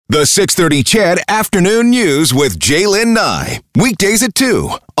The 6:30 CHED Afternoon News with Jaylen Nye. Weekdays at 2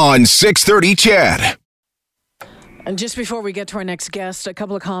 on 6:30 CHED. And just before we get to our next guest, a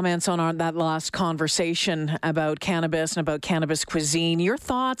couple of comments on that last conversation about cannabis and about cannabis cuisine. Your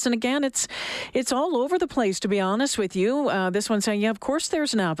thoughts? And again, it's all over the place, to be honest with you. This one saying, yeah, of course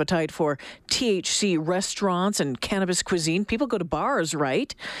there's an appetite for THC restaurants and cannabis cuisine. People go to bars,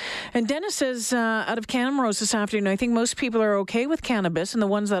 right? And Dennis says, out of Camrose this afternoon, I think most people are okay with cannabis, and the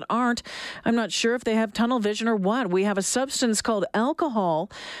ones that aren't, I'm not sure if they have tunnel vision or what. We have a substance called alcohol,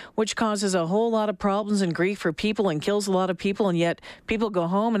 which causes a whole lot of problems and grief for people and kills a lot of people, and yet people go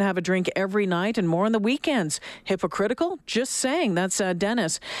home and have a drink every night and more on the weekends. Hypocritical? Just saying. That's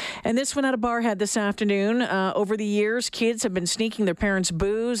Dennis. And this one at a barhead this afternoon. Over the years, kids have been sneaking their parents'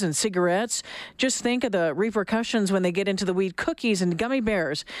 booze and cigarettes. Just think of the repercussions when they get into the weed cookies and gummy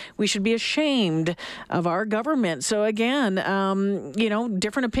bears. We should be ashamed of our government. So again,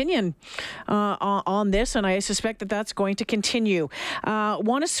 different opinion on this, and I suspect that that's going to continue.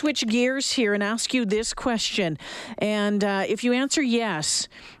 Want to switch gears here and ask you this question. And if you answer yes,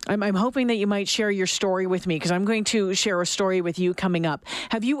 I'm hoping that you might share your story with me, because I'm going to share a story with you coming up.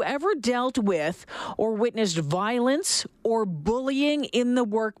 Have you ever dealt with or witnessed violence or bullying in the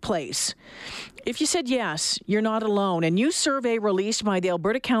workplace? If you said yes, you're not alone. A new survey released by the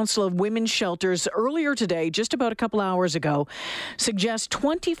Alberta Council of Women's Shelters earlier today, just about a couple hours ago, suggests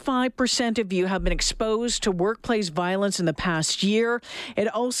 25% of you have been exposed to workplace violence in the past year. It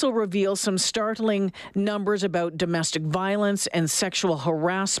also reveals some startling numbers about domestic violence and sexual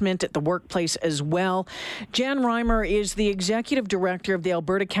harassment at the workplace as well. Jan Reimer is the Executive Director of the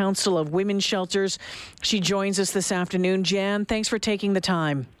Alberta Council of Women's Shelters. She joins us this afternoon. Jan, thanks for taking the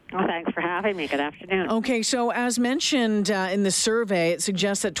time. Well, thanks for having me. Good afternoon. Okay, so as mentioned in the survey, it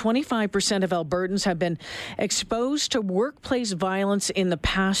suggests that 25% of Albertans have been exposed to workplace violence in the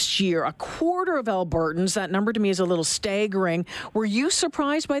past year. A quarter of Albertans, that number to me is a little staggering. Were you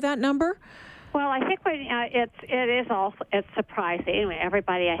surprised by that number? Well, I think it's surprising.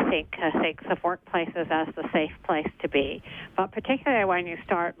 Everybody, I think, thinks of workplaces as the safe place to be, but particularly when you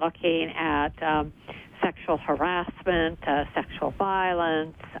start looking at sexual harassment, sexual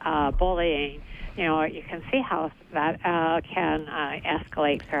violence, bullying, you can see how that can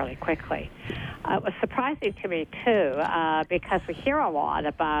escalate fairly quickly. It was surprising to me, too, because we hear a lot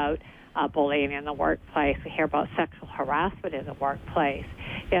about bullying in the workplace. We hear about sexual harassment in the workplace.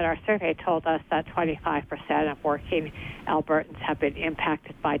 Yet our survey told us that 25% of working Albertans have been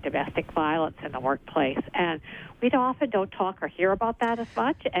impacted by domestic violence in the workplace. And we often don't talk or hear about that as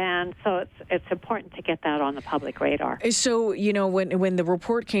much, and so it's important to get that on the public radar. So, when the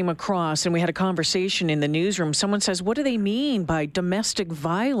report came across and we had a conversation in the newsroom, someone says, what do they mean by domestic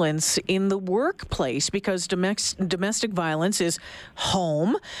violence in the workplace? Because domestic violence is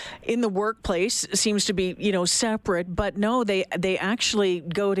home. In the workplace seems to be, separate, but no, they actually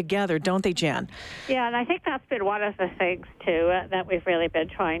go together, don't they, Jan? Yeah, and I think that's been one of the things, too, that we've really been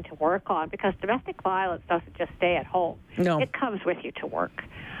trying to work on, because domestic violence doesn't just stay at home. No. It comes with you to work.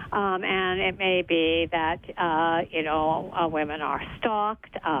 And it may be that, women are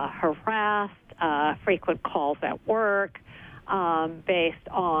stalked, harassed, frequent calls at work, based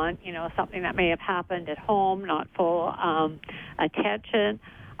on, something that may have happened at home, not full attention.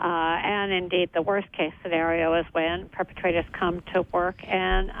 And indeed, the worst case scenario is when perpetrators come to work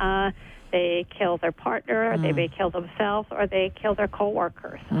and they kill their partner, they may kill themselves, or they kill their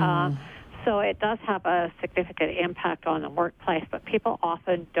coworkers. So it does have a significant impact on the workplace, but people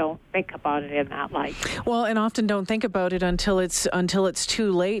often don't think about it in that light. Well, and often don't think about it until it's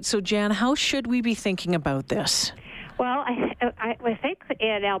too late. So, Jan, how should we be thinking about this? Well, I think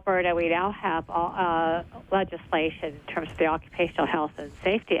in Alberta we now have legislation in terms of the Occupational Health and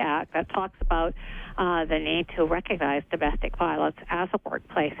Safety Act that talks about the need to recognize domestic violence as a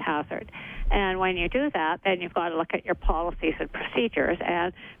workplace hazard. And when you do that, then you've got to look at your policies and procedures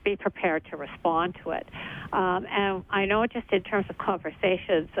and be prepared to respond to it. And I know just in terms of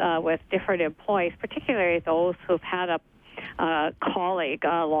conversations with different employees, particularly those who've had a colleague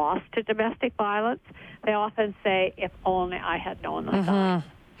lost to domestic violence, they often say, if only I had known the signs.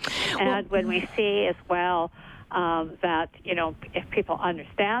 And when we see as well that, if people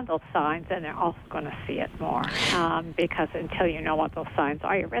understand those signs, then they're also going to see it more. Because until you know what those signs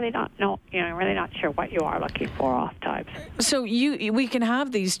are, you're really not sure what you are looking for oftentimes. So we can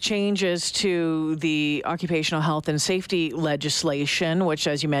have these changes to the occupational health and safety legislation, which,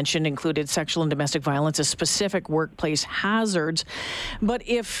 as you mentioned, included sexual and domestic violence as specific workplace hazards. But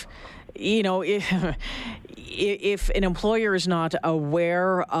if if an employer is not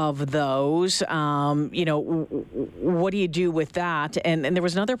aware of those, what do you do with that? And there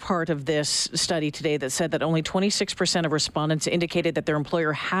was another part of this study today that said that only 26% of respondents indicated that their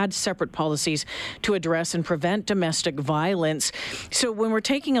employer had separate policies to address and prevent domestic violence. So when we're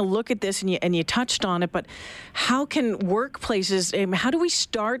taking a look at this, and you touched on it, but how can workplaces, how do we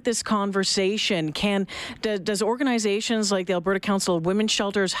start this conversation? Does organizations like the Alberta Council of Women's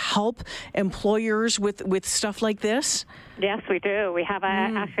Shelters help employers with stuff like this? Yes, we do. We have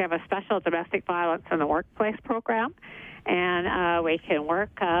actually have a special domestic violence in the workplace program, and we can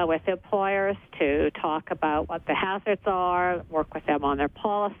work with employers to talk about what the hazards are, work with them on their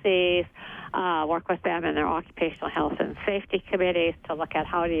policies, work with them in their occupational health and safety committees to look at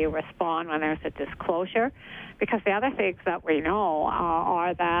how do you respond when there's a disclosure. Because the other things that we know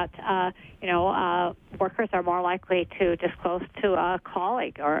are that, workers are more likely to disclose to a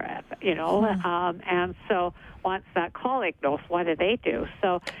colleague and so once that colleague knows, what do they do?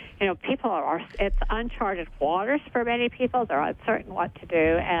 So, it's uncharted waters for many people. They're uncertain what to do,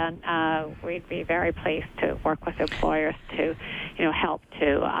 and we'd be very pleased to work with employers to, help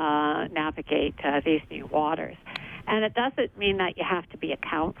to navigate these new waters. And it doesn't mean that you have to be a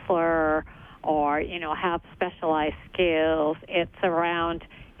counselor or, have specialized skills. It's around,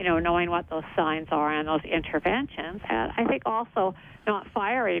 knowing what those signs are and those interventions. And I think also not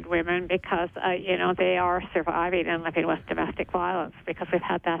firing women because, they are surviving and living with domestic violence, because we've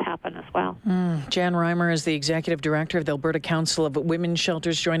had that happen as well. Jan Reimer is the Executive Director of the Alberta Council of Women's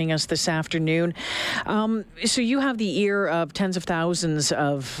Shelters, joining us this afternoon. So you have the ear of tens of thousands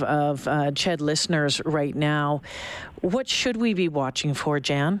of CHED listeners right now. What should we be watching for,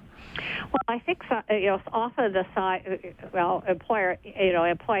 Jan? Well, I think often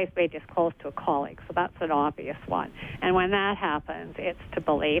employees may disclose to a colleague, so that's an obvious one. And when that happens, it's to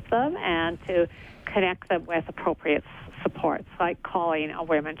believe them and to connect them with appropriate supports, like calling a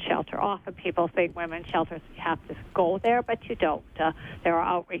women's shelter. Often people think women's shelters, you have to go there, but you don't. There are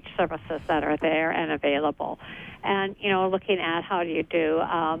outreach services that are there and available. And, looking at how do you do,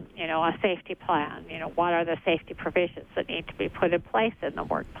 a safety plan, what are the safety provisions that need to be put in place in the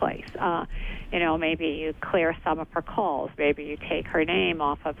workplace? Maybe you clear some of her calls. Maybe you take her name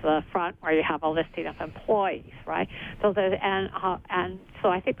off of the front where you have a listing of employees, right? So and so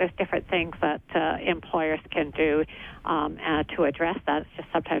I think there's different things that employers can do to address that. It's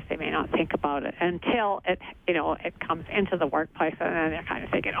just sometimes they may not think about it until it comes into the workplace, and then they're kind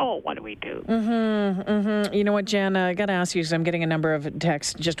of thinking, oh, what do we do? You know what, Jan, I got to ask you, because I'm getting a number of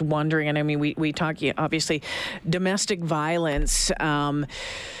texts just wondering, and I mean, we talk, obviously, domestic violence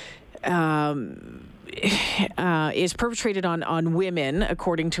is perpetrated on women,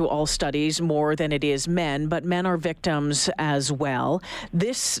 according to all studies, more than it is men, but men are victims as well.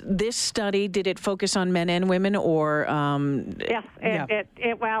 This study, did it focus on men and women, or? Yes,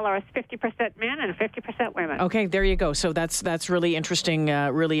 it was 50% men and 50% women. Okay, there you go. So that's really interesting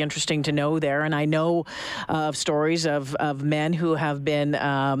to know there. And I know of stories of men who have been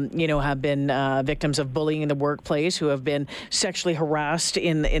victims of bullying in the workplace, who have been sexually harassed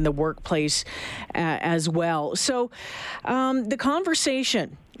in the workplace as well. So the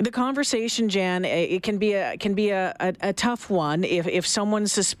conversation, Jan, it can be a tough one if someone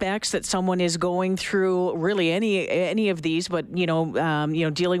suspects that someone is going through really any of these, but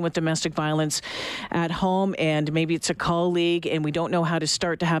dealing with domestic violence at home, and maybe it's a colleague, and we don't know how to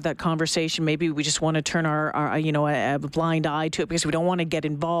start to have that conversation. Maybe we just want to turn our a blind eye to it because we don't want to get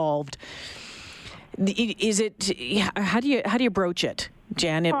involved. How do you broach it,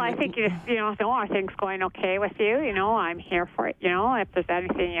 Jan? Well, I think are things going okay with you? I'm here for it. If there's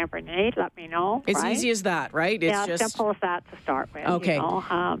anything you ever need, let me know. It's easy as that, right? It's just simple as that to start with. Okay.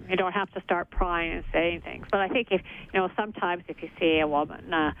 You don't have to start prying and saying things. But I think if sometimes if you see a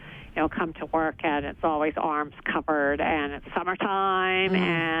woman come to work and it's always arms covered and it's summertime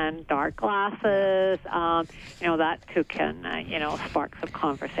and dark glasses, that too can spark some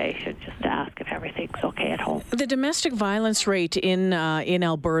conversation, just to ask if everything's okay at home. The domestic violence rate in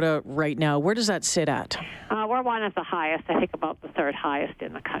Alberta right now, where does that sit at? We're one of the highest, I think about the third highest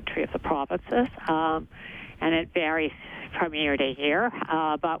in the country of the provinces, and it varies from year to year,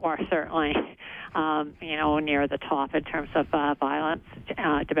 but we're certainly near the top in terms of violence,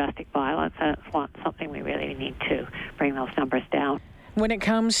 domestic violence, and it's something we really need to bring those numbers down. When it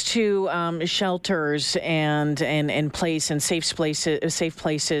comes to shelters and safe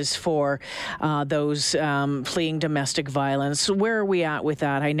places for those fleeing domestic violence, where are we at with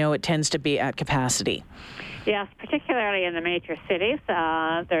that? I know it tends to be at capacity. Yes, particularly in the major cities,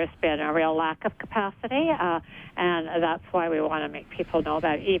 there's been a real lack of capacity, and that's why we want to make people know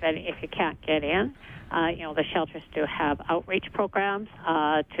that even if you can't get in, the shelters do have outreach programs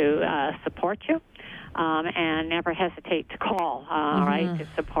to support you. And never hesitate to call, right, to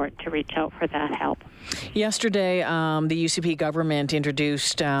support, to reach out for that help. Yesterday, the UCP government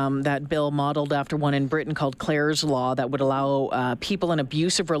introduced that bill modeled after one in Britain called Clare's Law that would allow people in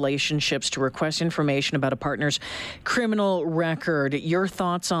abusive relationships to request information about a partner's criminal record. Your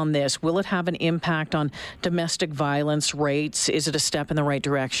thoughts on this? Will it have an impact on domestic violence rates? Is it a step in the right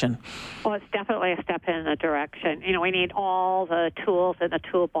direction? Well, it's definitely a step in the direction. We need all the tools in the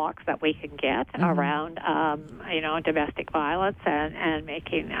toolbox that we can get around, domestic violence and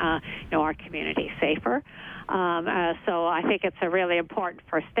making, our community safer. So I think it's a really important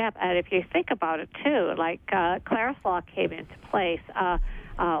first step. And if you think about it, too, like Clare's Law came into place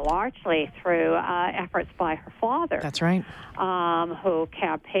largely through efforts by her father. That's right. Who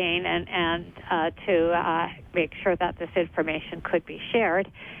campaigned and to make sure that this information could be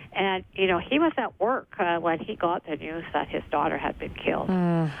shared. And, he was at work when he got the news that his daughter had been killed.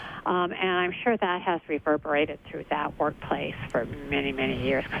 And I'm sure that has reverberated through that workplace for many, many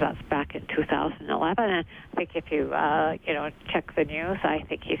years, because that's back in 2011. And I think if you, check the news, I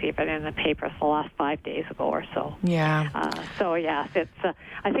think he's even in the papers the last 5 days ago or so. Yeah. So, yes,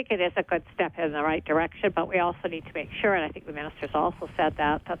 I think it is a good step in the right direction, but we also need to make sure, and I think the minister's also said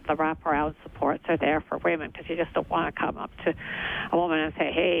that the wraparound supports are there for women, because you just don't want to come up to a woman and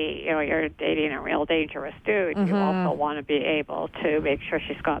say, hey, you're dating a real dangerous dude. You also want to be able to make sure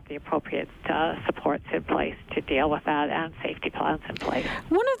she's got the appropriate supports in place to deal with that and safety plans in place.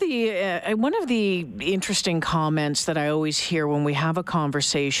 One of the interesting comments that I always hear when we have a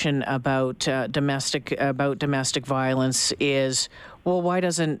conversation about domestic violence is, well, why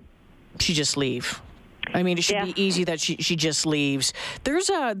doesn't she just leave? I mean, it should be easy that she just leaves. There's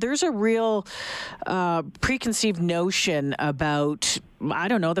a real preconceived notion about, I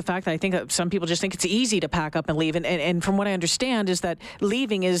don't know, the fact that I think that some people just think it's easy to pack up and leave. And from what I understand is that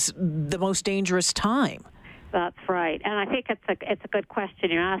leaving is the most dangerous time. That's right. And I think it's a good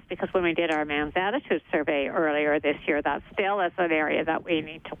question you asked, because when we did our man's attitude survey earlier this year, that still is an area that we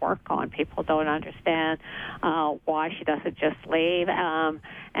need to work on. People don't understand why she doesn't just leave, and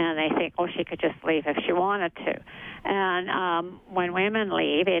they think, she could just leave if she wanted to. And when women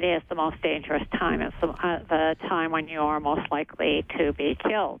leave, it is the most dangerous time. It's the time when you are most likely to be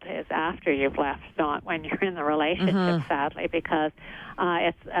killed, is after you've left, not when you're in the relationship, sadly, because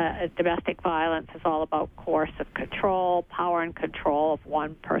domestic violence is all about coercive control, power and control of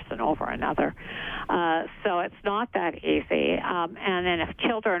one person over another. So it's not that easy. And then if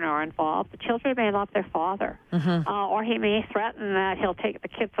children are involved, the children may love their father, or he may threaten that he'll take the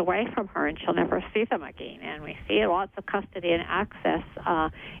kids away from her and she'll never see them again. And we see lots of custody and access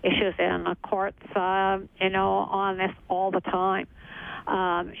issues in the courts, on this all the time.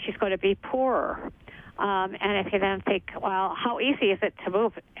 She's going to be poorer. And if you then think, well, how easy is it to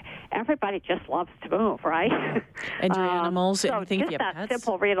move? Everybody just loves to move, right? And your animals. So and think just that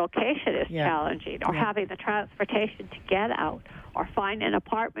simple relocation is challenging, or having the transportation to get out, or find an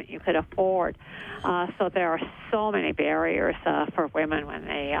apartment you could afford. So there are so many barriers for women when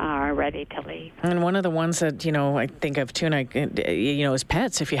they are ready to leave. And one of the ones that, I think of too, and is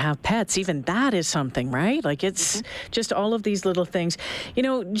pets. If you have pets, even that is something, right? Like it's just all of these little things.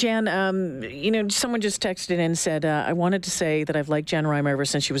 Jan, someone just texted in and said, I wanted to say that I've liked Jan Reimer ever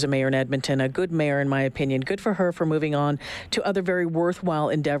since she was a mayor in Edmonton. A good mayor, in my opinion. Good for her for moving on to other very worthwhile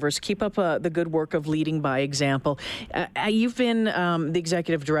endeavors. Keep up the good work of leading by example. You've been the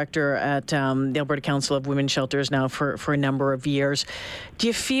executive director at the Alberta Council of Women's Shelters now for a number of years. Do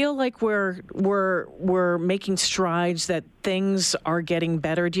you feel like we're making strides, that things are getting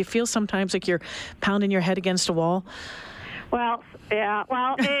better? Do you feel sometimes like you're pounding your head against a wall? Well, yeah.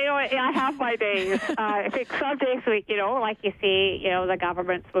 Well, I have my days. I think some days like you see, the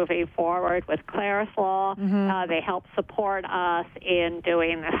government's moving forward with Clare's Law. They help support us in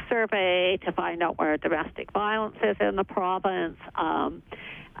doing this survey to find out where domestic violence is in the province.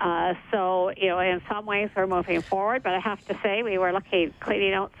 So, in some ways we're moving forward, but I have to say we were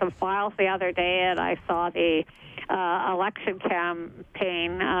cleaning out some files the other day, and I saw the election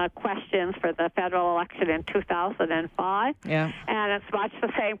campaign questions for the federal election in 2005. Yeah. And it's much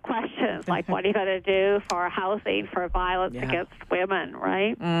the same questions, like what are you going to do for housing, for violence against women,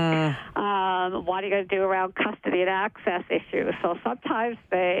 right? What are you going to do around custody and access issues? So sometimes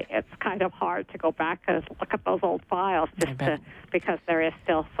it's kind of hard to go back and look at those old files because there is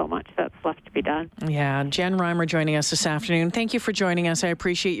still so much that's left to be done. Yeah. Jen Reimer joining us this afternoon. Thank you for joining us. I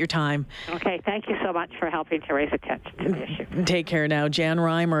appreciate your time. Okay. Thank you so much for helping to raise attention to the issue. Take care now. Jan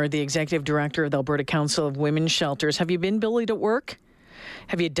Reimer, the Executive Director of the Alberta Council of Women's Shelters. Have you been bullied at work?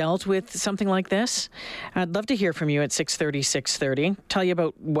 Have you dealt with something like this? I'd love to hear from you at 6:30. Tell you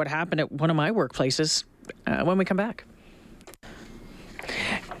about what happened at one of my workplaces when we come back.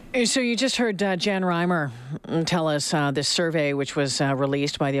 So you just heard Jan Reimer tell us this survey, which was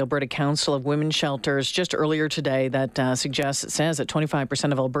released by the Alberta Council of Women's Shelters just earlier today, that says that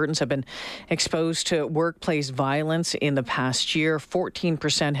 25% of Albertans have been exposed to workplace violence in the past year.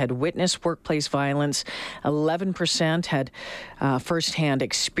 14% had witnessed workplace violence. 11% had firsthand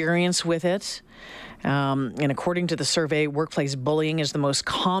experience with it. And according to the survey, workplace bullying is the most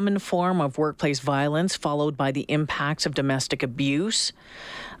common form of workplace violence, followed by the impacts of domestic abuse.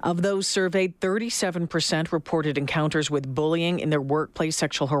 Of those surveyed, 37% reported encounters with bullying in their workplace,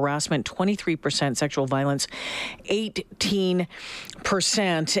 sexual harassment, 23% sexual violence, 18%.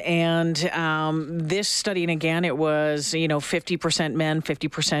 And this study, and again, it was, 50% men,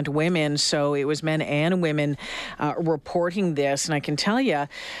 50% women. So it was men and women reporting this. And I can tell you,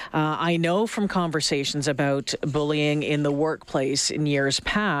 I know from conversations about bullying in the workplace in years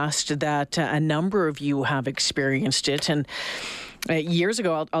past that a number of you have experienced it. And years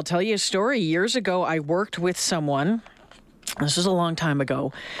ago, I'll tell you a story. Years ago, I worked with someone, this was a long time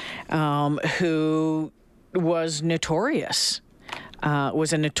ago, who was notorious.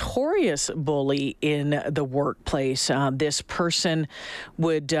 Was a notorious bully in the workplace. This person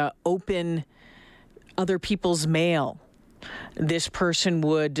would open other people's mail. This person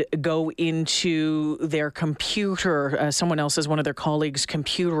would go into their computer, someone else's, one of their colleagues'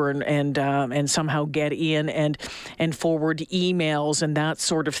 computer, and somehow get in and forward emails and that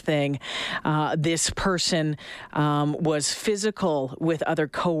sort of thing. This person was physical with other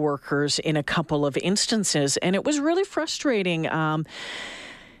coworkers in a couple of instances, and it was really frustrating. When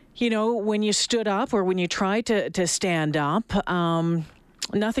you stood up or when you tried to stand up,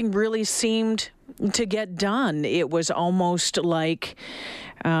 nothing really seemed to get done. It was almost like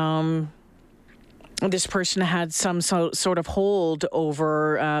this person had some sort of hold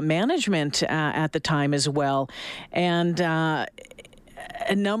over management at the time as well. And a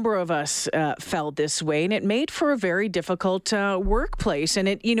number of us felt this way, and it made for a very difficult workplace. And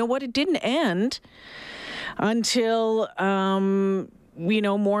it didn't end until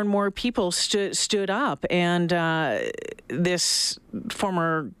more and more people stood up, and this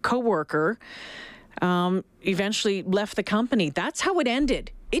former coworker eventually left the company. That's how it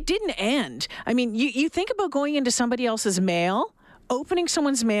ended. It didn't end. I mean, you think about going into somebody else's mail, opening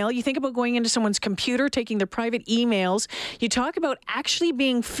someone's mail. You think about going into someone's computer, taking their private emails. You talk about actually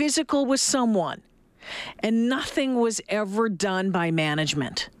being physical with someone, and nothing was ever done by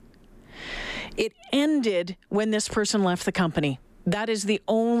management. It ended when this person left the company. That is the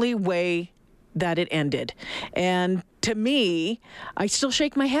only way that it ended. And to me, I still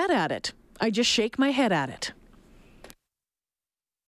shake my head at it. I just shake my head at it.